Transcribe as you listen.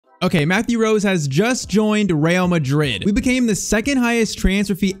Okay, Matthew Rose has just joined Real Madrid. We became the second highest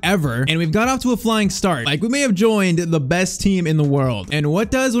transfer fee ever, and we've got off to a flying start. Like, we may have joined the best team in the world. And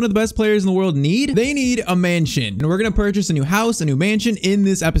what does one of the best players in the world need? They need a mansion. And we're gonna purchase a new house, a new mansion in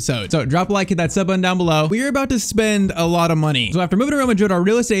this episode. So drop a like, hit that sub button down below. We are about to spend a lot of money. So after moving to Real Madrid, our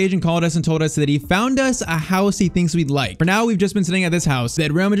real estate agent called us and told us that he found us a house he thinks we'd like. For now, we've just been sitting at this house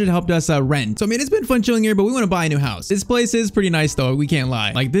that Real Madrid helped us rent. So I mean, it's been fun chilling here, but we want to buy a new house. This place is pretty nice though, we can't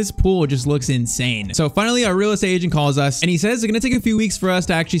lie. Like, this pool just looks insane. So finally, our real estate agent calls us and he says it's gonna take a few weeks for us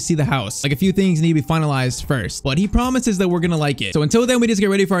to actually see the house. Like, a few things need to be finalized first, but he promises that we're gonna like it. So until then, we just get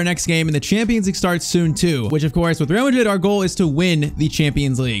ready for our next game, and the Champions League starts soon too, which of course with Real Madrid, our goal is to win the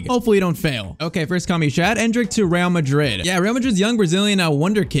Champions League. Hopefully don't fail. Okay, first call me Chad Endrick to Real Madrid. Yeah, Real Madrid's young Brazilian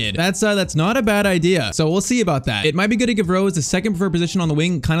wonder kid. That's not a bad idea. So we'll see about that. It might be good to give Rose the second preferred position on the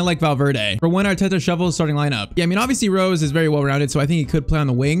wing, kind of like Valverde, for when Arteta shuffles starting lineup. Yeah, I mean, obviously Rose is very well rounded, so I think he could play on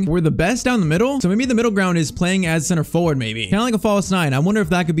the wing. We're the best down the middle, so maybe the middle ground is playing as center forward, maybe kind of like a false nine. I wonder if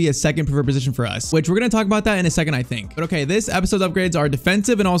that could be a second preferred position for us, which we're gonna talk about that in a second, I think. But okay, this episode's upgrades are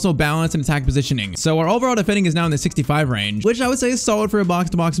defensive and also balance and attack positioning. So our overall defending is now in the 65 range, which I would say is solid for a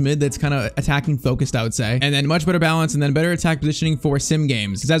box-to-box mid that's kind of attacking focused, I would say. And then much better balance and then better attack positioning for sim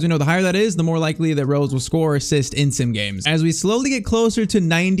games, because as we know, the higher that is, the more likely that Rose will score or assist in sim games as we slowly get closer to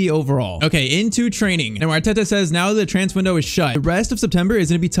 90 overall. Okay, into training. Now Arteta says now that the transfer window is shut, the rest of September is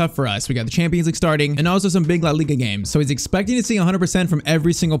gonna be tough for us. We got the Champions League starting and also some big La Liga games. So he's expecting to see 100% from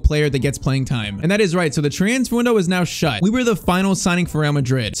every single player that gets playing time. And that is right. So the transfer window is now shut. We were the final signing for Real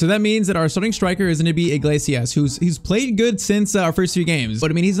Madrid. So that means that our starting striker is going to be Iglesias, who's played good since our first few games.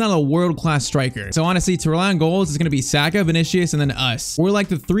 But I mean, he's not a world-class striker. So honestly, to rely on goals, it's going to be Saka, Vinicius, and then us. We're like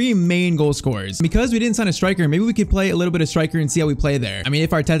the three main goal scorers. Because we didn't sign a striker, maybe we could play a little bit of striker and see how we play there. I mean,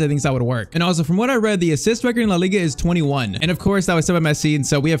 if Arteta thinks that would work. And also, from what I read, the assist record in La Liga is 21. And of course, that was set by Messi. And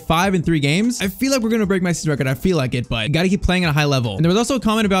so we have 5 in 3 games. I feel like we're going to break Messi's record. I feel like it, but got to keep playing at a high level. And there was also a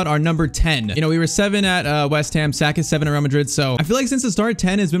comment about our number 10. You know, we were 7 at West Ham, Saka 7 at Real Madrid. So I feel like since the start,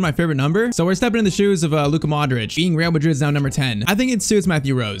 10 has been my favorite number. So we're stepping in the shoes of Luka Modric, being Real Madrid's now number 10. I think it suits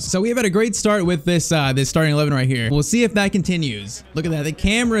Matthew Rose. So we have had a great start with this starting 11 right here. We'll see if that continues. Look at that. The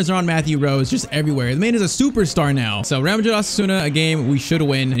cameras are on Matthew Rose just everywhere. The man is a superstar now. So Real Madrid Osasuna, a game we should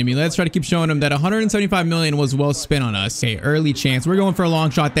win. I mean, let's try to keep showing him that 175 million was well spent on us. Okay, early chance. We're going for a long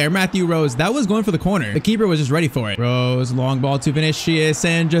shot there. Matthew Rose, that was going for the corner. The keeper was just ready for it. Rose, long ball to Vinicius,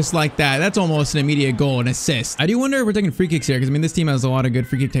 and just like that, that's almost an immediate goal, an assist. I do wonder if we're taking free kicks here, because I mean, this team has a lot of good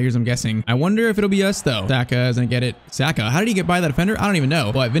free kick takers, I'm guessing. I wonder if it'll be us though. Saka doesn't get it. Saka, how did he get by that defender? I don't even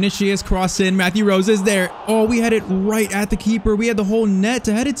know. But Vinicius cross in, Matthew Rose is there. Oh, we had it right at the keeper. We had the whole net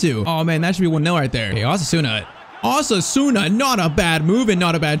to head it to. Oh man, that should be 1-0 right there. Okay, Osasuna, not a bad move and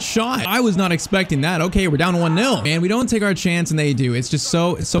not a bad shot. I was not expecting that. Okay, we're down 1-0. Man, we don't take our chance and they do. It's just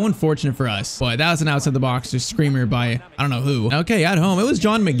so unfortunate for us. But that was an outside the box just screamer by I don't know who. Okay, at home, it was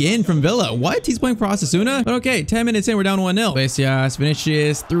John McGinn from Villa. What? He's playing for Osasuna? But okay, 10 minutes in, we're down 1-0. Iglesias,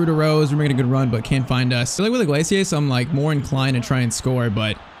 Vinicius, through to Rose. We're making a good run, but can't find us. So like with Iglesias, I'm like more inclined to try and score,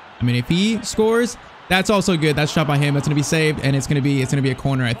 but I mean, if he scores, that's also good. That's shot by him. That's going to be saved, and it's going to be a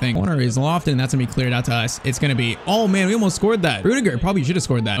corner, I think. Corner is lofted, and that's going to be cleared out to us. It's going to be, oh man, we almost scored that. Rudiger probably should have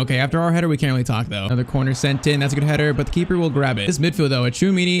scored that. Okay, after our header, we can't really talk though. Another corner sent in. That's a good header, but the keeper will grab it. This midfield though, a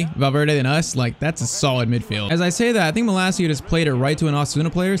Tchouaméni, Valverde, and us, like that's a solid midfield. As I say that, I think Malacia just played it right to an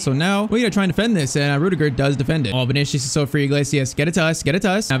Osasuna player, so now we're going to try and defend this, and Rudiger does defend it. Oh, Vinicius is so free. Iglesias, get it to us, get it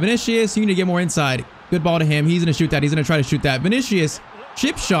to us. Now Vinicius, you need to get more inside. Good ball to him. He's going to shoot that. He's going to try to shoot that. Vinicius,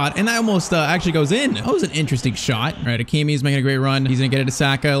 chip shot, and that almost actually goes in. That was an interesting shot. All right, Hakimi's making a great run. He's gonna get it to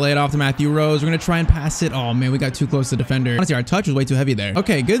Saka, lay it off to Matthew Rose. We're gonna try and pass it. Oh man, we got too close to the defender. Honestly, our touch was way too heavy there.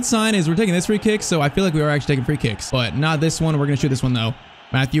 Okay, good sign is we're taking this free kick, so I feel like we are actually taking free kicks, but not this one. We're gonna shoot this one though.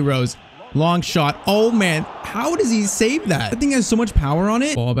 Matthew Rose. Long shot. Oh man, how does he save that? That thing has so much power on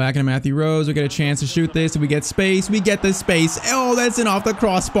it. Ball back into Matthew Rose. We get a chance to shoot this. If we get space, we get the space. Oh, that's in off the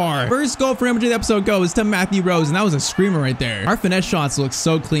crossbar. First goal for Real Madrid episode goes to Matthew Rose, and that was a screamer right there. Our finesse shots look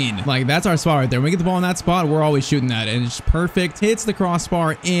so clean. Like that's our spot right there. When we get the ball in that spot, we're always shooting that, and it's perfect. Hits the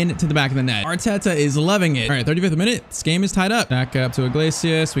crossbar into the back of the net. Arteta is loving it. All right, 35th minute. This game is tied up. Back up to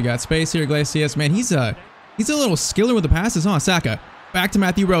Iglesias. We got space here. Iglesias, man, he's a little skiller with the passes, huh? Saka. Back to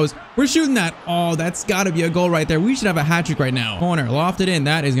Matthew Rose. We're shooting that. Oh, that's got to be a goal right there. We should have a hat trick right now. Corner, lofted in.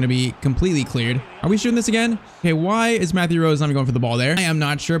 That is going to be completely cleared. Are we shooting this again? Okay, why is Matthew Rose not going for the ball there? I am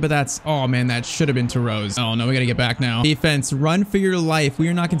not sure, but that's, oh man, that should have been to Rose. Oh no, we got to get back now. Defense, run for your life. We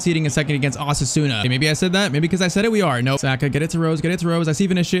are not conceding a second against Osasuna. Okay, maybe I said that. Maybe because I said it, we are. No. Saka, get it to Rose. Get it to Rose. I see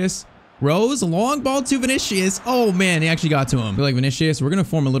Vinicius. Rose, long ball to Vinicius. Oh man, he actually got to him. I feel like Vinicius, we're going to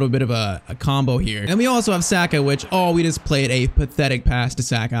form a little bit of a combo here. And we also have Saka, which, oh, we just played a pathetic pass to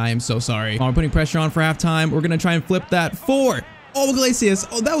Saka. I am so sorry. Oh, we're putting pressure on for halftime. We're going to try and flip that for, oh, Iglesias.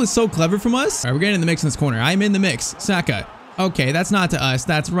 Oh, that was so clever from us. All right, we're getting in the mix in this corner. I'm in the mix. Saka. Okay, that's not to us.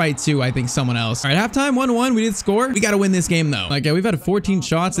 That's right to, I think, someone else. All right, halftime, 1-1. We did score. We got to win this game, though. Like, we've had 14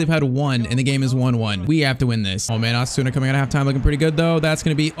 shots. They've had 1, and the game is 1-1. We have to win this. Oh, man, Osasuna coming out of halftime looking pretty good, though. That's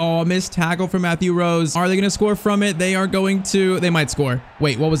going to be, oh, missed tackle from Matthew Rose. Are they going to score from it? They are going to. They might score.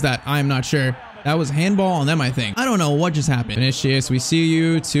 Wait, what was that? I'm not sure. That was handball on them, I think. I don't know what just happened. Vinicius, we see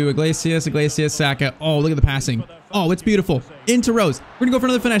you to Iglesias, Saka. Oh, look at the passing. Oh, it's beautiful. Into Rose. We're gonna go for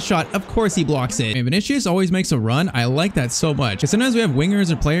another finesse shot. Of course he blocks it. And Vinicius always makes a run. I like that so much. Because sometimes we have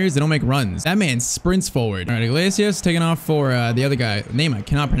wingers or players that don't make runs. That man sprints forward. All right, Iglesias taking off for the other guy. Name I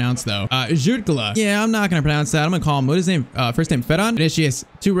cannot pronounce though. Jutkala. Yeah, I'm not gonna pronounce that. I'm gonna call him, what is his name? First name, Fedon? Vinicius,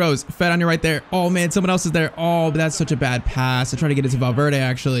 to Rose. Fedon, you're right there. Oh man, someone else is there. Oh, but that's such a bad pass. I try to get it to Valverde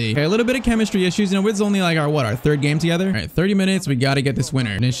actually. Okay, a little bit of chemistry issues. You know, it's only like our third game together. All right, 30 minutes. We gotta get this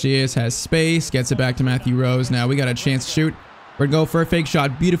winner. Vinicius has space, gets it back to Matthew Rose. Now we got a chance to shoot. We're gonna go for a fake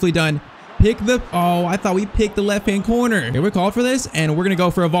shot. Beautifully done. Pick the, oh, I thought we picked the left-hand corner. Okay, we're called for this, and we're gonna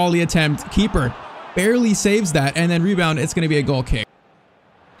go for a volley attempt. Keeper barely saves that, and then rebound. It's gonna be a goal kick.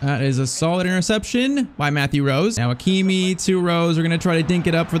 That is a solid interception by Matthew Rose. Now Hakimi to Rose. We're going to try to dink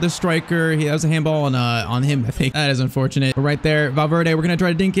it up for the striker. That was a handball on him, I think. That is unfortunate. But right there, Valverde, we're going to try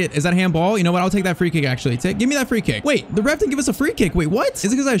to dink it. Is that a handball? You know what? I'll take that free kick, actually. Give me that free kick. Wait, the ref didn't give us a free kick. Wait, what? Is it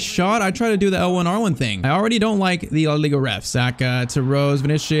because I shot? I try to do the L1, R1 thing. I already don't like the La Liga ref. Saka to Rose.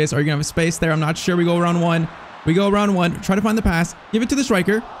 Vinicius. Are you going to have a space there? I'm not sure. We go around 1. We go around 1, try to find the pass, give it to the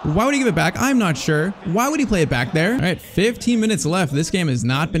striker. Why would he give it back? I'm not sure. Why would he play it back there? All right, 15 minutes left. This game has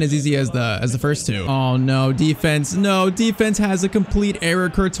not been as easy as the first two. Oh no, defense. No, defense has a complete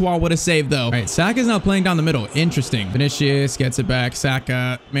error. Courtois would have saved though. All right, Saka's now playing down the middle. Interesting. Vinicius gets it back.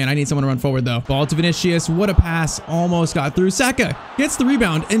 Saka. Man, I need someone to run forward though. Ball to Vinicius. What a pass. Almost got through. Saka gets the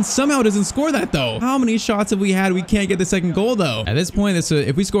rebound and somehow doesn't score that though. How many shots have we had? We can't get the second goal though. At this point,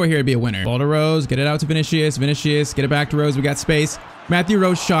 if we score here, it'd be a winner. Ball to Rose. Get it out to Vinicius. Vinicius, get it back to Rose. We got space. Matthew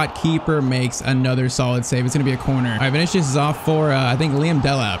Rose shot. Keeper makes another solid save. It's going to be a corner. All right, Vinicius is off for, I think, Liam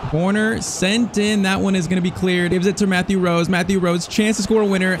Delap. Corner sent in. That one is going to be cleared. Gives it to Matthew Rose. Matthew Rose, chance to score a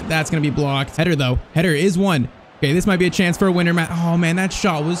winner. That's going to be blocked. Header, though. Header is one. Okay, this might be a chance for a winner. Oh, man, that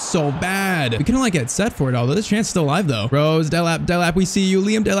shot was so bad. We couldn't, like, get set for it, although this chance is still alive, though. Rose, Delap, we see you.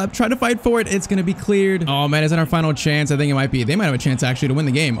 Liam Delap, try to fight for it. It's going to be cleared. Oh, man, is that our final chance? I think it might be. They might have a chance, actually, to win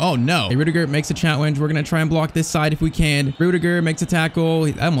the game. Oh, no. Hey, Rudiger makes a challenge. We're going to try and block this side if we can. Rudiger makes a tackle.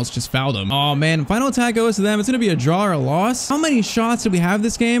 He almost just fouled him. Oh, man, final attack goes to them. It's going to be a draw or a loss. How many shots did we have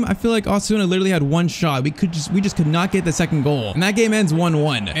this game? I feel like Osasuna literally had one shot. We just could not get the second goal. And that game ends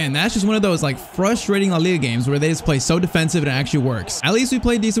 1-1. And that's just one of those, like, frustrating La Liga games where they just play so defensive and it actually works. At least we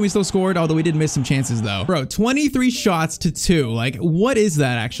played decent. We still scored, although we did miss some chances though. Bro, 23 shots to 2. Like, what is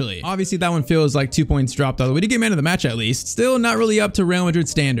that actually? Obviously, that one feels like 2 points dropped, although we did get man of the match at least. Still not really up to Real Madrid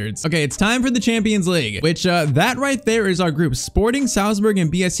standards. Okay, it's time for the Champions League, which that right there is our group. Sporting, Salzburg,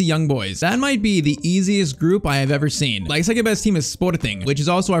 and BSC Young Boys. That might be the easiest group I have ever seen. Like, second best team is Sporting, which is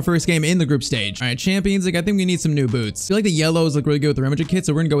also our first game in the group stage. All right, Champions League, I think we need some new boots. I feel like the yellows look really good with the Real Madrid kit,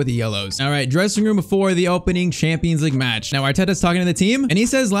 so we're gonna go with the yellows. All right, dressing room before the opening Champions League match. Now, Arteta's talking to the team, and he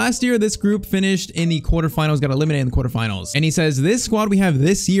says last year this group finished in the quarterfinals, got eliminated in the quarterfinals. And he says this squad we have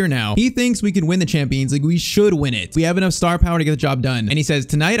this year now, he thinks we can win the Champions League. We should win it. We have enough star power to get the job done. And he says,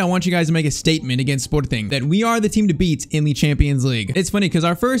 tonight, I want you guys to make a statement against Sporting that we are the team to beat in the Champions League. It's funny because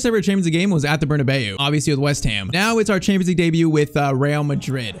our first ever Champions League game was at the Bernabeu, obviously with West Ham. Now it's our Champions League debut with Real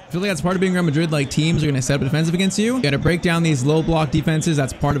Madrid. I feel like that's part of being Real Madrid. Like, teams are going to set up a defensive against you. You got to break down these low block defenses.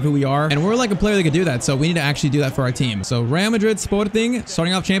 That's part of who we are. And we're like a player that could do that. So we need to actually do that for our team. So Real Madrid, Sporting,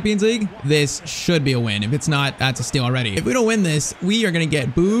 starting off Champions League, this should be a win. If it's not, that's a steal already. If we don't win this, we are going to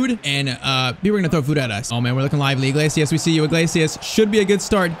get booed and people are going to throw food at us. Oh man, we're looking lively. Iglesias, we see you. Iglesias should be a good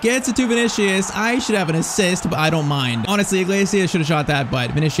start. Gets it to Vinicius. I should have an assist, but I don't mind. Honestly, Iglesias should have shot that,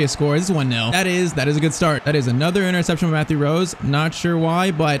 but Vinicius scores. It's 1-0. That is a good start. That is another interception from Matthew Rose. Not sure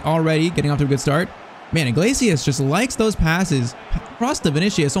why, but already getting off to a good start. Man, Iglesias just likes those passes. Cross to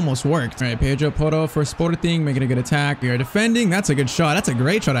Vinicius almost worked. All right, Pedro Porro for Sporting, making a good attack. We are defending. That's a good shot. That's a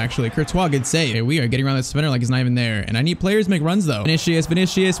great shot, actually. Courtois, good save. Okay, we are getting around this defender like he's not even there. And I need players to make runs, though.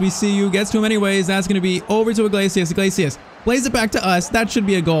 Vinicius, we see you. Gets to him anyways. That's going to be over to Iglesias. Iglesias plays it back to us. That should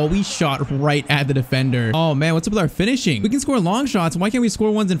be a goal. We shot right at the defender. Oh, man, what's up with our finishing? We can score long shots. Why can't we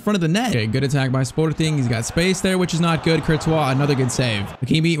score ones in front of the net? Okay, good attack by Sporting. He's got space there, which is not good. Courtois, another good save.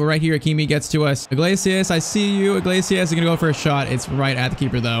 Hakimi, we're right here. Hakimi gets to us. Iglesias, I see you. Iglesias is going to go for a shot. It's right at the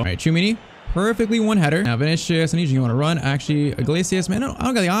keeper though. All right, Chumini. Perfectly one header. Now Vinicius, I need you to run. Actually, Iglesias, man, I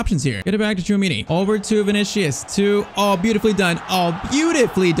don't got the options here. Get it back to Chouamini. Over to Vinicius. Oh, beautifully done. Oh,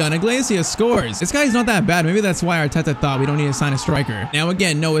 beautifully done. Iglesias scores. This guy's not that bad. Maybe that's why Arteta thought we don't need to sign a striker. Now,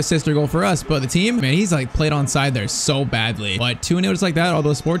 again, no assist or goal for us, but the team, man, he's like played on side there so badly. But 2-0 just like that,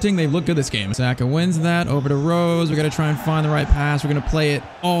 although Sporting, they've looked good this game. Saka wins that. Over to Rose. We got to try and find the right pass. We're going to play it.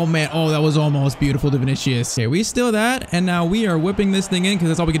 Oh, man. Oh, that was almost beautiful to Vinicius. Okay, we steal that, and now we are whipping this thing in because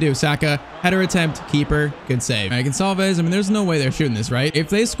that's all we can do. Saka, header attempt, keeper, good save. All right, Gonçalves, I mean, there's no way they're shooting this, right? If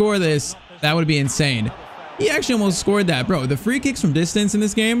they score this, that would be insane. He actually almost scored that. Bro, the free kicks from distance in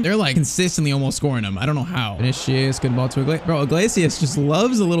this game, they're like consistently almost scoring them. I don't know how. Vinicius, good ball to Iglesias. Bro, Iglesias just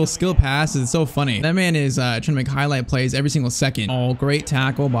loves the little skill passes. It's so funny. That man is trying to make highlight plays every single second. Oh, great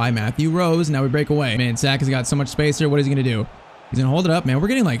tackle by Matthew Rose. Now we break away. Man, Saka's got so much space here. What is he going to do? He's going to hold it up, man. We're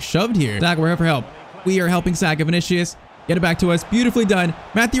getting like shoved here. Saka, we're here for help. We are helping Saka. Vinicius. Get it back to us. Beautifully done.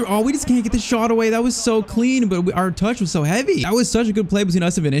 Matthew, oh, we just can't get the shot away. That was so clean, but our touch was so heavy. That was such a good play between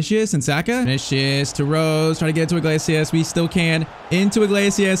us and Vinicius and Saka. Vinicius to Rose. Trying to get to Iglesias. We still can. Into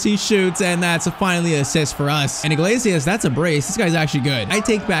Iglesias. He shoots, and that's finally an assist for us. And Iglesias, that's a brace. This guy's actually good. I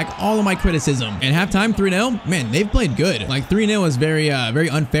take back all of my criticism. And halftime, 3-0. Man, they've played good. Like, 3-0 is very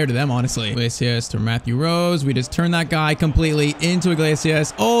unfair to them, honestly. Iglesias to Matthew Rose. We just turn that guy completely into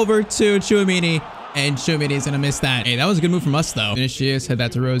Iglesias. Over to Chouamini. And Chouamini is going to miss that. Hey, that was a good move from us, though. Vinicius, head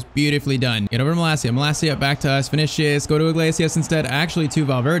that to Rose. Beautifully done. Get over to Malacia. Malacia back to us. Vinicius, go to Iglesias instead. Actually, to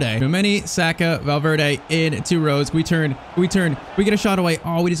Valverde. Chouamini, Saka, Valverde, in to Rose. We turn. We get a shot away.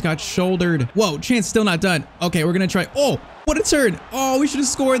 Oh, we just got shouldered. Whoa, chance still not done. Okay, we're going to try. Oh, what a turn. Oh, we should have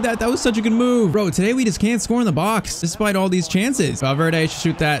scored that. That was such a good move. Bro, today we just can't score in the box, despite all these chances. Valverde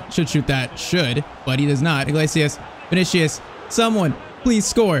should shoot that. Should, but he does not. Iglesias, Vinicius, someone, please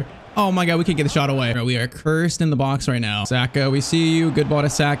score. Oh my god, we can't get the shot away. Bro, we are cursed in the box right now. Saka, we see you. Good ball to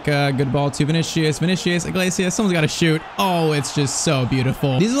Saka. Good ball to Vinicius. Vinicius, Iglesias. Someone's got to shoot. Oh, it's just so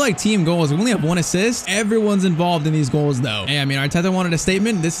beautiful. These are like team goals. We only have one assist. Everyone's involved in these goals, though. Hey, I mean, Arteta wanted a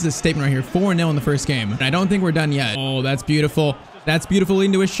statement. This is a statement right here. 4-0 in the first game. And I don't think we're done yet. Oh, that's beautiful. That's beautiful,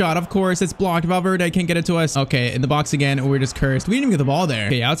 leading to a shot. Of course, it's blocked. Valverde can't get it to us. Okay, in the box again. We're just cursed. We didn't even get the ball there.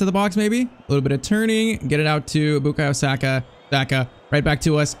 Okay, outside the box, maybe. A little bit of turning. Get it out to Bukayo Saka. Saka. Right back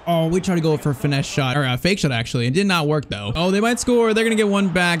to us. Oh, we tried to go for a finesse shot, or a fake shot, actually. It did not work, though. Oh, they might score. They're going to get one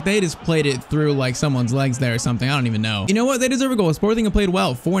back. They just played it through, like, someone's legs there or something. I don't even know. You know what? They deserve a goal. Sporting have played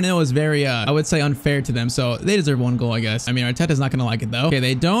well. 4-0 is very, I would say, unfair to them, so they deserve one goal, I guess. I mean, Arteta's not going to like it, though. Okay,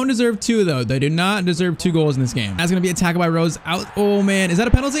 they don't deserve 2, though. They do not deserve 2 goals in this game. That's going to be a tackle by Rose. Out. Oh, man. Is that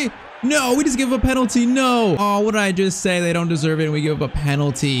a penalty? No, we just give up a penalty. No. Oh, what did I just say? They don't deserve it and we give up a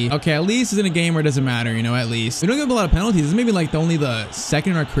penalty. Okay, at least it's in a game where it doesn't matter, you know, at least. We don't give up a lot of penalties. This is maybe like only the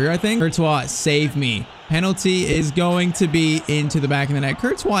second in our career, I think. Courtois, save me. Penalty is going to be into the back of the net.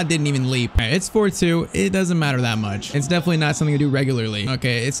 Courtois didn't even leap. All right, it's 4-2. It doesn't matter that much. It's definitely not something to do regularly.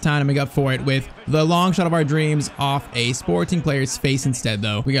 Okay, it's time to make up for it with the long shot of our dreams off a Sporting player's face instead,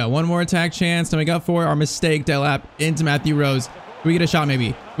 though. We got one more attack chance to make up for our mistake. Delap into Matthew Rose. We get a shot,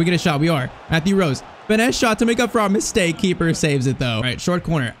 maybe. We get a shot. We are. Matthew Rose. Finesse shot to make up for our mistake. Keeper saves it, though. All right, short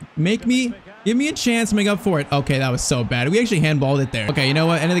corner. Give me a chance to make up for it. Okay, that was so bad. We actually handballed it there. Okay, you know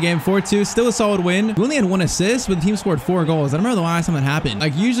what? End of the game, 4-2. Still a solid win. We only had 1 assist, but the team scored 4 goals. I don't remember the last time that happened.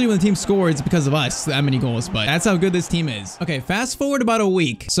 Like, usually when the team scores, it's because of us, that many goals, but that's how good this team is. Okay, fast forward about a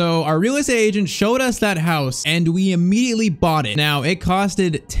week. So our real estate agent showed us that house, and we immediately bought it. Now, it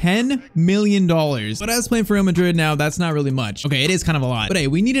costed $10 million. But I was playing for Real Madrid now. That's not really much. Okay, it is kind of a lot. But hey,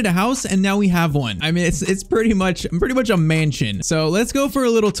 we needed a house, and now we have one. I mean, it's pretty much a mansion. So let's go for a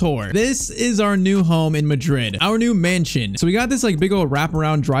little tour. This is our new home in Madrid, our new mansion. So we got this like big old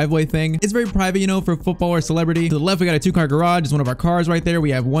wraparound driveway thing. It's very private, you know, for a football or celebrity. To the left, we got a 2-car garage. It's one of our cars right there.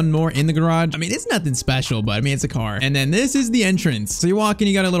 We have one more in the garage. I mean, it's nothing special, but I mean, it's a car. And then this is the entrance. So you walk in,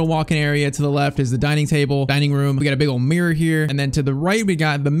 you got a little walk-in area. To the left is the dining table, dining room. We got a big old mirror here. And then to the right, we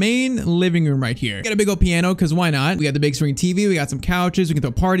got the main living room right here. We got a big old piano, because why not? We got the big screen TV. We got some couches. We can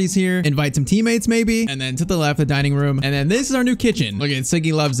throw parties here, invite some teammates maybe. And then to the left, the dining room. And then this is our new kitchen. Look at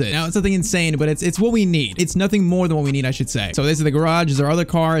Siggy loves it. Now, it's nothing insane, but it's what we need. It's nothing more than what we need, I should say. So this is the garage. This is our other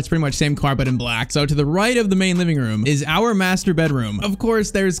car. It's pretty much same car, but in black. So to the right of the main living room is our master bedroom. Of course,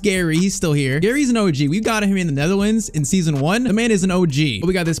 there's Gary. He's still here. Gary's an OG. We've got him in the Netherlands in season 1. The man is an OG. But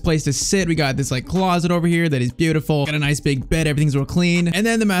we got this place to sit. We got this like closet over here that is beautiful. Got a nice big bed. Everything's real clean. And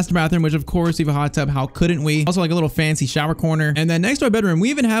then the master bathroom, which of course we have a hot tub. How couldn't we? Also like a little fancy shower corner. And then next to our bedroom,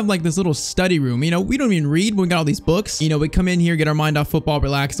 we even have like this little study room. You know, we don't even read, but we got all these books. You know, we come in here, get our mind off football,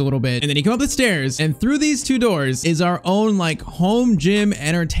 relax a little bit. And then you come come up the stairs, and through these two doors is our own like home gym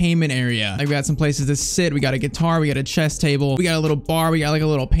entertainment area. Like we got some places to sit. We got a guitar. We got a chess table. We got a little bar. We got like a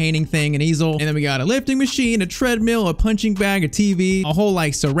little painting thing, an easel, and then we got a lifting machine, a treadmill, a punching bag, a TV, a whole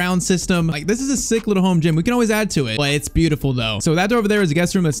like surround system. Like this is a sick little home gym. We can always add to it, but it's beautiful though. So that door over there is a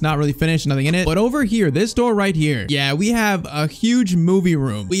guest room that's not really finished, nothing in it. But over here, this door right here, yeah, we have a huge movie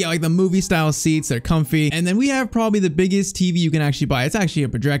room. We got like the movie style seats. They're comfy, and then we have probably the biggest TV you can actually buy. It's actually a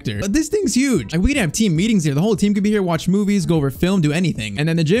projector, but this thing's huge. Like we can have team meetings here. The whole team could be here, watch movies, go over film, do anything. And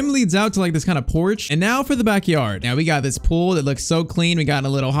then the gym leads out to like this kind of porch. And now for the backyard. Now we got this pool that looks so clean. We got a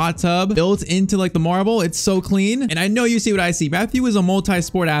little hot tub built into like the marble. It's so clean. And I know you see what I see. Matthew is a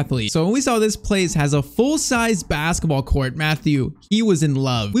multi-sport athlete. So when we saw this place has a full-size basketball court, Matthew, he was in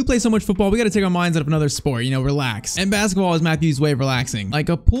love. We play so much football. We got to take our minds out of another sport, you know, relax. And basketball is Matthew's way of relaxing. Like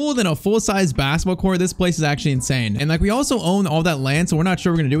a pool then a full-size basketball court. This place is actually insane. And like we also own all that land, so we're not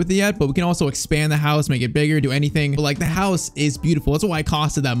sure what we're gonna do with it yet, but we can also expand the house, make it bigger, do anything. But like the house is beautiful. That's why it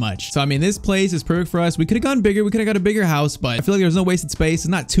costed that much. So I mean, this place is perfect for us. We could have gone bigger. We could have got a bigger house, but I feel like there's no wasted space. It's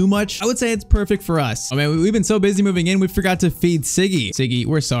not too much. I would say it's perfect for us. Oh man, we've been so busy moving in, we forgot to feed Siggy. Siggy,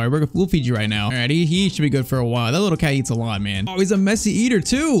 we're sorry. We'll feed you right now. All right, he should be good for a while. That little cat eats a lot, man. Oh, he's a messy eater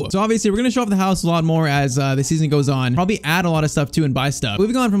too. So obviously we're gonna show off the house a lot more as the season goes on. Probably add a lot of stuff too and buy stuff.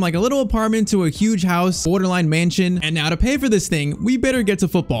 We've gone from like a little apartment to a huge house, borderline mansion, and now to pay for this thing, we better get to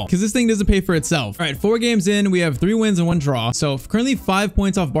football because this thing doesn't pay for itself. All right, 4 games in, we have 3 wins and 1 draw. So currently 5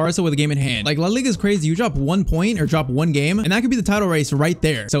 points off Barca with a game in hand. Like La Liga is crazy. You drop 1 point or drop 1 game, and that could be the title race right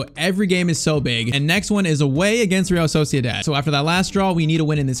there. So every game is so big. And next one is away against Real Sociedad. So after that last draw, we need a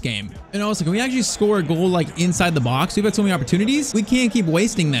win in this game. And also, can we actually score a goal like inside the box? We've had so many opportunities. We can't keep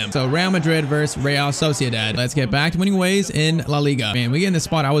wasting them. So Real Madrid versus Real Sociedad. Let's get back to winning ways in La Liga. Man, we get in the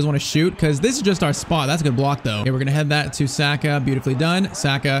spot I always want to shoot because this is just our spot. That's a good block though. Okay, we're gonna head that to Saka. Beautifully done.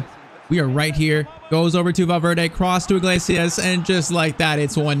 Saka. We are right here. Goes over to Valverde, cross to Iglesias, and just like that,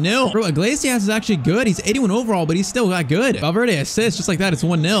 it's 1-0. Bro, Iglesias is actually good. He's 81 overall, but he's still that good. Valverde assists, just like that, it's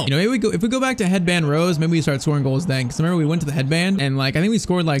 1-0. You know, maybe if we go back to headband rows, maybe we start scoring goals then. Because remember, we went to the headband, and like, I think we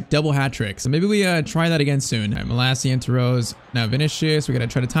scored like double hat tricks. So maybe we try that again soon. All right, Malacia into rows. Now Vinicius, we gotta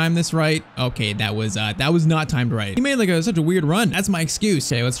try to time this right. Okay, that was not timed right. He made like such a weird run. That's my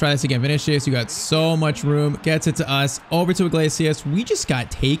excuse. Okay, let's try this again. Vinicius, you got so much room. Gets it to us. Over to Iglesias. We just got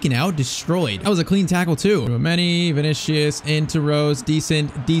taken out, destroyed. That was a clean tackle too. Many Vinicius into Rose, decent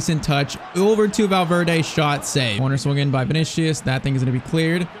touch over to Valverde, shot save. Corner swung in by Vinicius. That thing is going to be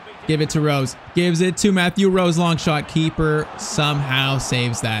cleared. Give it to Rose. Gives it to Matthew Rose. Long shot. Keeper somehow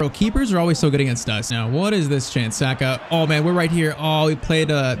saves that. Bro, keepers are always so good against us. Now, what is this chance? Saka. Oh, man, we're right here. Oh, we played.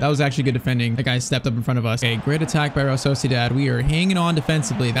 That was actually good defending. That guy stepped up in front of us. Okay, great attack by Real Sociedad. We are hanging on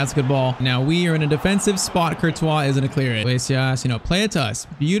defensively. That's a good ball. Now, we are in a defensive spot. Courtois is going to clear it. Iglesias, you know, play it to us.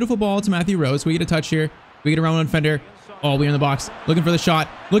 Beautiful ball to Matthew Rose. We get a touch here. We get around one defender. Oh, we're in the box. Looking for the shot.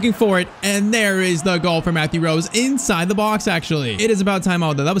 Looking for it. And there is the goal for Matthew Rose inside the box, actually. It is about time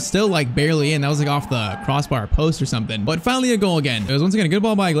out, though. That was still, like, barely in. That was, like, off the crossbar post or something. But finally a goal again. It was once again a good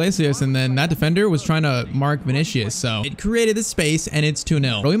ball by Iglesias, and then that defender was trying to mark Vinicius. So it created the space, and it's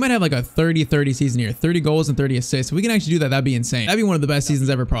 2-0. Bro, we might have, like, a 30-30 season here. 30 goals and 30 assists. If we can actually do that, that'd be insane. That'd be one of the best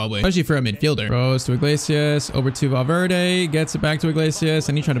seasons ever, probably. Especially for a midfielder. Rose to Iglesias. Over to Valverde. Gets it back to Iglesias,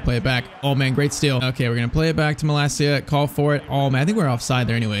 and he tried to play it back. Oh, man, great steal. Okay, we're going to play it back to Malacia. Call for it. Oh, man, I think we're offside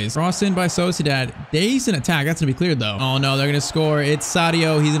there anyways. Cross in by Sociedad. Decent attack. That's going to be cleared, though. Oh, no, they're going to score. It's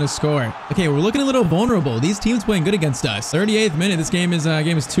Sadio. He's going to score. Okay, we're looking a little vulnerable. These teams playing good against us. 38th minute. This game is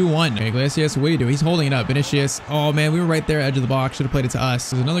 2-1. Okay, Iglesias, what do you do? He's holding it up. Vinicius. Oh, man, we were right there, edge of the box. Should have played it to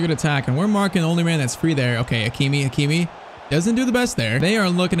us. There's another good attack, and we're marking the only man that's free there. Okay, Hakimi. Doesn't do the best there. They are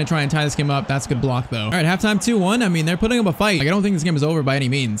looking to try and tie this game up. That's a good block, though. All right, halftime 2-1. I mean, they're putting up a fight. Like, I don't think this game is over by any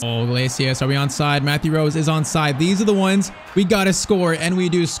means. Oh, Iglesias, are we onside? Matthew Rose is onside. These are the ones we got to score, and we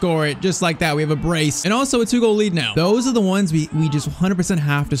do score it just like that. We have a brace and also a 2-goal lead now. Those are the ones we just 100%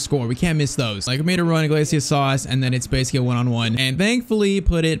 have to score. We can't miss those. Like, we made a run, Iglesias saw us, and then it's basically a one-on-one, and thankfully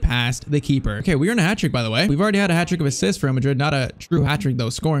put it past the keeper. Okay, we're in a hat trick, by the way. We've already had a hat trick of assists for Real Madrid. Not a true hat trick, though,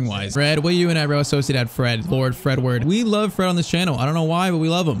 scoring-wise. Fred, what are you in at Real Sociedad? Fred, Lord Fredward. We love Fred on this channel. I don't know why, but we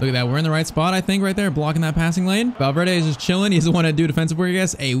love him. Look at that. We're in the right spot, I think, right there, blocking that passing lane. Valverde is just chilling. He doesn't want to do defensive work, I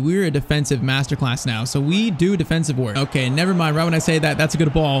guess. Hey, we're a defensive masterclass now, so we do defensive work. Okay, never mind. Right when I say that, that's a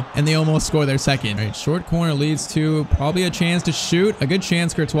good ball, and they almost score their second. All right, short corner leads to probably a chance to shoot. A good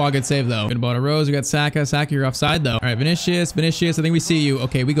chance. Courtois, good save, though. Good ball to Rose. We got Saka. Saka, you're offside, though. All right, Vinicius, I think we see you.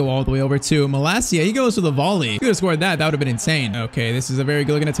 Okay, we go all the way over to Malacia. He goes for the volley. If you could have scored that, that would have been insane. Okay, this is a very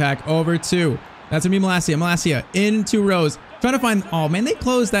good looking attack. Over to That's gonna be Malacia. Malacia into Rose. Trying to find, oh man, they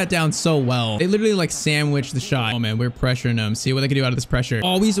closed that down so well. They literally like sandwiched the shot. Oh man, we're pressuring them. See what they can do out of this pressure.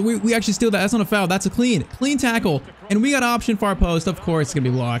 Oh, we actually steal that. That's not a foul. That's a clean tackle. And we got option far post. Of course, it's gonna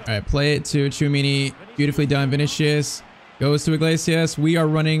be blocked. All right, play it to Tchouaméni. Beautifully done. Vinicius goes to Iglesias. We are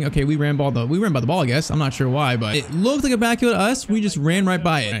running. Okay, we ran by the ball, I guess. I'm not sure why, but it looked like a back heel to us. We just ran right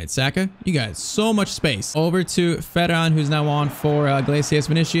by it. All right, Saka, you got so much space. Over to Ferran, who's now on for Iglesias.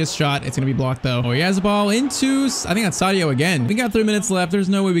 Vinicius shot. It's going to be blocked, though. Oh, he has the ball into, I think that's Sadio again. We got 3 minutes left. There's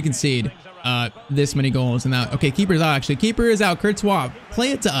no way we concede this many goals and that. Okay, keeper's out, actually. Keeper is out. Courtois,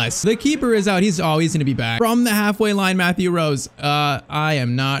 play it to us. The keeper is out. He's going to be back. From the halfway line, Matthew Rose. I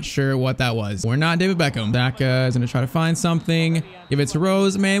am not sure what that was. We're not David Beckham. Saka is going to try to find something. Give it to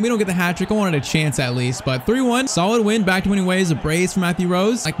Rose. Man, we don't get the hat trick. I wanted a chance at least, but 3-1. Solid win. Back to winning ways. A brace for Matthew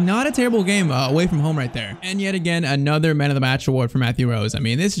Rose. Like, not a terrible game away from home right there. And yet again, another man of the match award for Matthew Rose. I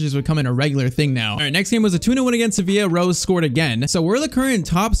mean, this is just becoming a regular thing now. All right, next game was a 2-0 win against Sevilla. Rose scored again. So we're the current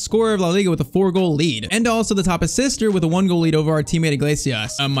top scorer of La Liga with a 4-goal lead. And also the top assister with a 1-goal lead over our teammate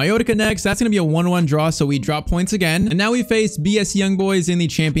Iglesias. Mallorca next. That's going to be a 1-1 draw, so we drop points again. And now we face BS Young Boys in the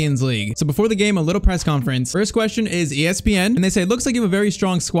Champions League. So before the game, a little press conference. First question is ESPN. And they say, it looks like you have a very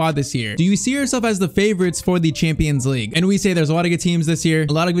strong squad this year. Do you see yourself as the favorites for the Champions League? And we say there's a lot of good teams this year,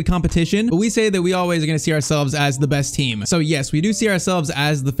 a lot of good competition, but we say that we always are going to see ourselves as the best team. So yes, we do see ourselves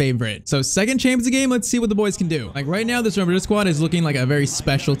as the favorite. So second Champions League game, let's see what the boys can do. Like right now, this Real Madrid squad is looking like a very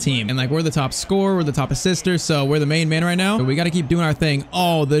special team. And like we're the top scorer, we're the top assister, so we're the main man right now. But we got to keep doing our thing.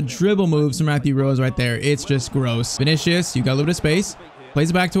 Oh, the dribble moves from Matthew Rose right there. It's just gross. Vinicius, you got a little bit of space. Plays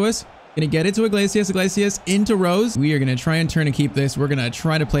it back to us. Gonna get it to Iglesias. Iglesias into Rose. We are gonna try and turn and keep this. We're gonna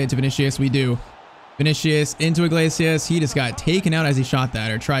try to play it to Vinicius. We do. Vinicius into Iglesias. He just got taken out as he shot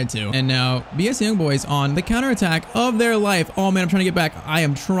that, or tried to. And now BS Young Boys on the counterattack of their life. Oh man, I'm trying to get back. I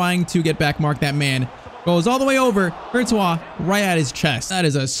am trying to get back. Mark that man. Goes all the way over. Courtois right at his chest. That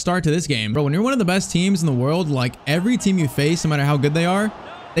is a start to this game. Bro, when you're one of the best teams in the world, like every team you face, no matter how good they are,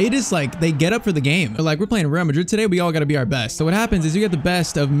 they just like, they get up for the game. But like we're playing Real Madrid today, we all got to be our best. So what happens is you get the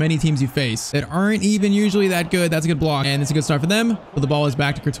best of many teams you face that aren't even usually that good. That's a good block. And it's a good start for them. But the ball is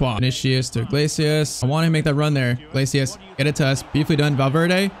back to Courtois. Vinicius to Iglesias. I want to make that run there. Iglesias, get it to us. Beautifully done.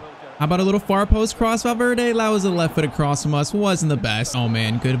 Valverde. How about a little far post cross, Valverde? That was a left-footed cross from us. Wasn't the best. Oh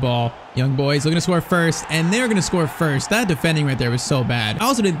man, good ball. Young Boys looking to score first, and they're going to score first. That defending right there was so bad. I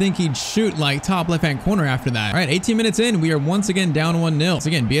also didn't think he'd shoot like top left-hand corner after that. All right, 18 minutes in, we are once again down 1-0. So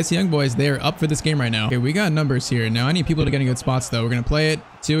again, BSC Young Boys, they're up for this game right now. Okay, we got numbers here. Now I need people to get in good spots though. We're going to play it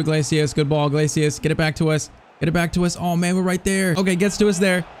to Iglesias. Good ball, Iglesias. Get it back to us. Get it back to us. Oh man, we're right there. Okay, gets to us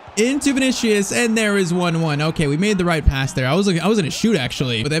there. Into Vinicius, and there is 1-1. Okay, we made the right pass there. I was in a shoot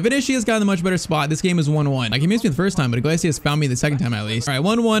actually, but that Vinicius got in a much better spot. This game is 1-1. Like he missed me the first time, but Iglesias found me the second time at least. All right,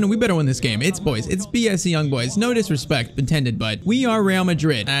 1-1. We better win this game. It's boys. It's BSC Young Boys. No disrespect intended, but we are Real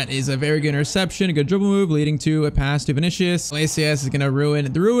Madrid. That is a very good interception, a good dribble move leading to a pass to Vinicius. Iglesias is gonna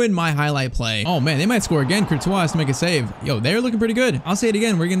ruin my highlight play. Oh man, they might score again. Courtois has to make a save. Yo, they're looking pretty good. I'll say it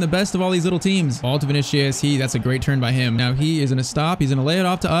again. We're getting the best of all these little teams. Ball to Vinicius. That's a great turn by him. Now he is gonna stop. He's gonna lay it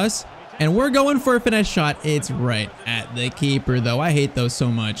off to us. And we're going for a finesse shot. It's right at the keeper, though. I hate those so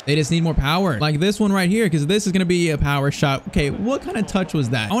much. They just need more power. Like this one right here, because this is going to be a power shot. Okay, what kind of touch was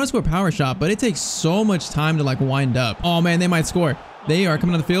that? I want to score a power shot, but it takes so much time to like wind up. Oh, man, they might score. They are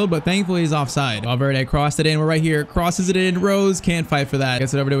coming on the field, but thankfully he's offside. Valverde crossed it in. We're right here. Crosses it in. Rose can't fight for that.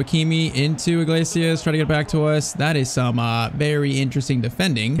 Gets it over to Hakimi. Into Iglesias. Try to get it back to us. That is some very interesting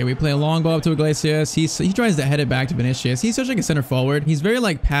defending. Okay, we play a long ball up to Iglesias. He tries to head it back to Vinicius. He's such like a center forward. He's very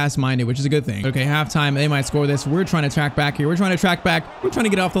like pass-minded, which is a good thing. Okay, halftime. They might score this. We're trying to track back here. We're trying to track back. We're trying to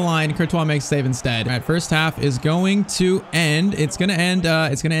get off the line. Courtois makes save instead. All right, first half is going to end. It's going to end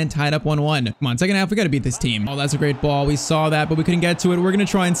tied up 1-1. Come on, second half, we got to beat this team. Oh, that's a great ball. We saw that, but we couldn't get to it. We're going to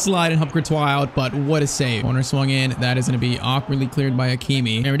try and slide and help Courtois out, but what a save. Corner swung in. That is going to be awkwardly cleared by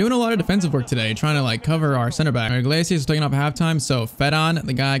Hakimi. And we're doing a lot of defensive work today, trying to like cover our center back. Iglesias is taking off at halftime, so Ferran,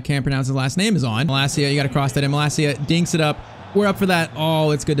 the guy I can't pronounce his last name, is on. Malacia, you got to cross that in. Malacia dinks it up. We're up for that.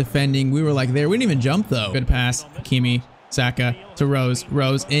 Oh, it's good defending. We were like there. We didn't even jump though. Good pass. Hakimi. Saka to Rose.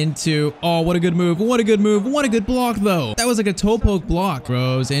 Rose into... Oh, what a good move. What a good move. What a good block, though. That was like a toe poke block.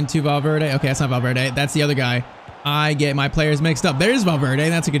 Rose into Valverde. Okay, that's not Valverde. That's the other guy. I get my players mixed up. There's Valverde.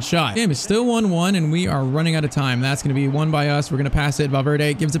 That's a good shot. Game is still 1-1, and we are running out of time. That's going to be won by us. We're going to pass it.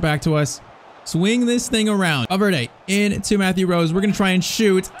 Valverde gives it back to us. Swing this thing around. Valverde into Matthew Rose. We're going to try and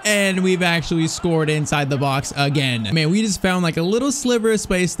shoot, and we've actually scored inside the box again. Man, we just found like a little sliver of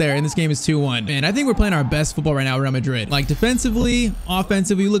space there, and this game is 2-1. Man, I think we're playing our best football right now, Real Madrid. Like defensively,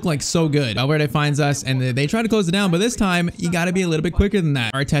 offensively, we look like so good. Valverde finds us, and they try to close it down, but this time, you got to be a little bit quicker than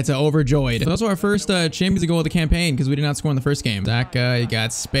that. Arteta overjoyed. It's also our first Champions League goal of the campaign because we did not score in the first game. Saka, you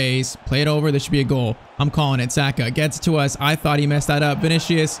got space. Play it over. This should be a goal. I'm calling it. Saka gets to us. I thought he messed that up.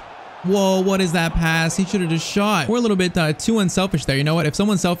 Vinicius. Whoa, what is that pass? He should have just shot. We're a little bit too unselfish there. You know what? If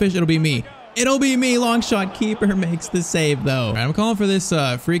someone's selfish, it'll be me. It'll be me. Long shot. Keeper makes the save, though. All right, I'm calling for this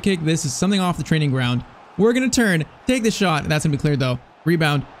free kick. This is something off the training ground. We're going to turn, take the shot. That's going to be cleared, though.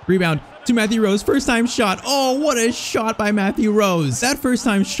 Rebound to Matthew Rose. First time shot. Oh, what a shot by Matthew Rose. That first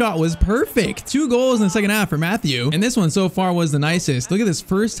time shot was perfect. 2 goals in the second half for Matthew. And this one so far was the nicest. Look at this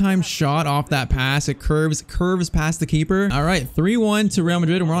first time shot off that pass. It curves past the keeper. All right, 3-1 to Real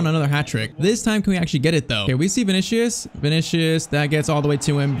Madrid, and we're on another hat trick. This time, can we actually get it though? Okay, we see Vinicius. Vinicius, that gets all the way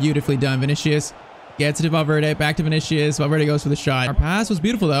to him. Beautifully done, Vinicius. Gets it to Valverde, back to Vinicius. Valverde goes for the shot. Our pass was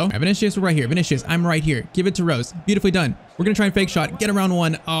beautiful though. All right, Vinicius, we're right here. Vinicius, I'm right here. Give it to Rose. Beautifully done. We're gonna try and fake shot. Get around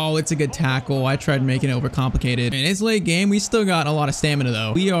one. Oh, it's a good tackle. I tried making it overcomplicated. And it's late game. We still got a lot of stamina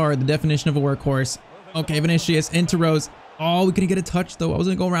though. We are the definition of a workhorse. Okay, Vinicius into Rose. Oh, we couldn't get a touch though. I was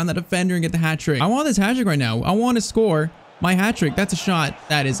gonna go around that defender and get the hat trick. I want this hat trick right now. I want to score my hat trick. That's a shot.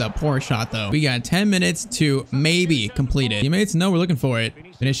 That is a poor shot though. We got 10 minutes to maybe complete it. Teammates know we're looking for it.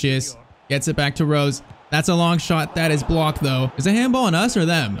 Vinicius gets it back to Rose. That's a long shot. That is blocked, though. Is a handball on us or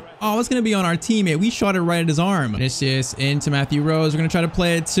them? Oh, it's going to be on our teammate. We shot it right at his arm. Vinicius into Matthew Rose. We're going to try to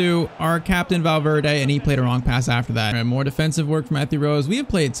play it to our captain, Valverde, and he played a wrong pass after that. All right, more defensive work from Matthew Rose. We have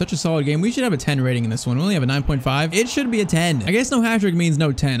played such a solid game. We should have a 10 rating in this one. We only have a 9.5. It should be a 10. I guess no hat trick means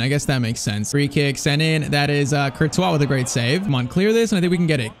no 10. I guess that makes sense. Free kick sent in. That is Courtois with a great save. Come on, clear this, and I think we can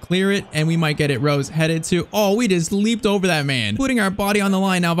get it. Clear it, and we might get it. Rose headed to... Oh, we just leaped over that man. Putting our body on the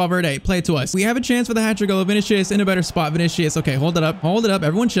line now, Valverde. Play it to us. We have a chance for the hat trick goal. Vinicius in a better spot. Vinicius. Okay, hold it up. Hold it up.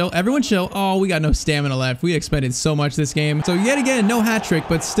 Everyone chill. Everyone chill. Oh, we got no stamina left. We expended so much this game. So yet again, no hat trick,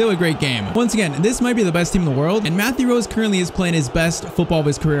 but still a great game. Once again, this might be the best team in the world, and Matthew Rose currently is playing his best football of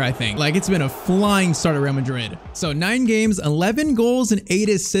his career, I think. Like, it's been a flying start at Real Madrid. So 9 games, 11 goals, and 8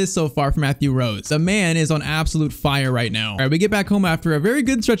 assists so far for Matthew Rose. The man is on absolute fire right now. All right, we get back home after a very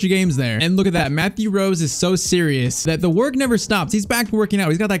good stretch of games there. And look at that. Matthew Rose is so serious that the work never stops. He's back to working out.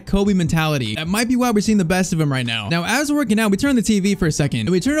 He's got that Kobe mentality. That might be why we're seeing the best of him right now. Now, as we're working out, we turn the TV for a second, and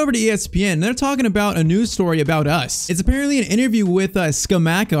we turn over to ESPN, and they're talking about a news story about us. It's apparently an interview with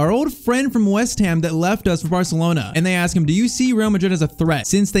Scamacca, our old friend from West Ham that left us for Barcelona. And they ask him, do you see Real Madrid as a threat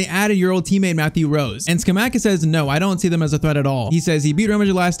since they added your old teammate Matthew Rose? And Scamacca says, no, I don't see them as a threat at all. He says he beat Real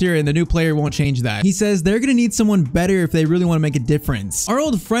Madrid last year, and the new player won't change that. He says they're gonna need someone better if they really want to make a difference. Our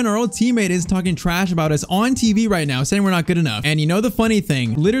old friend, our old teammate is talking trash about us on TV right now, saying we're not good enough. And you know the funny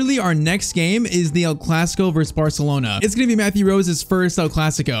thing, literally our next game is the El Clasico versus Barcelona. It's gonna be Matthew Rose's first El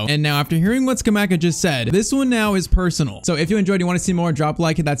Clasico. And now after hearing what Scamacca just said, this one now is personal. So if you enjoyed, you want to see more, drop a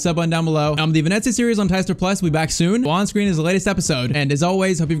like, hit that sub button down below. The Venezia series on Tyztir Plus will be back soon. Well, on screen is the latest episode. And as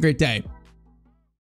always, hope you have a great day.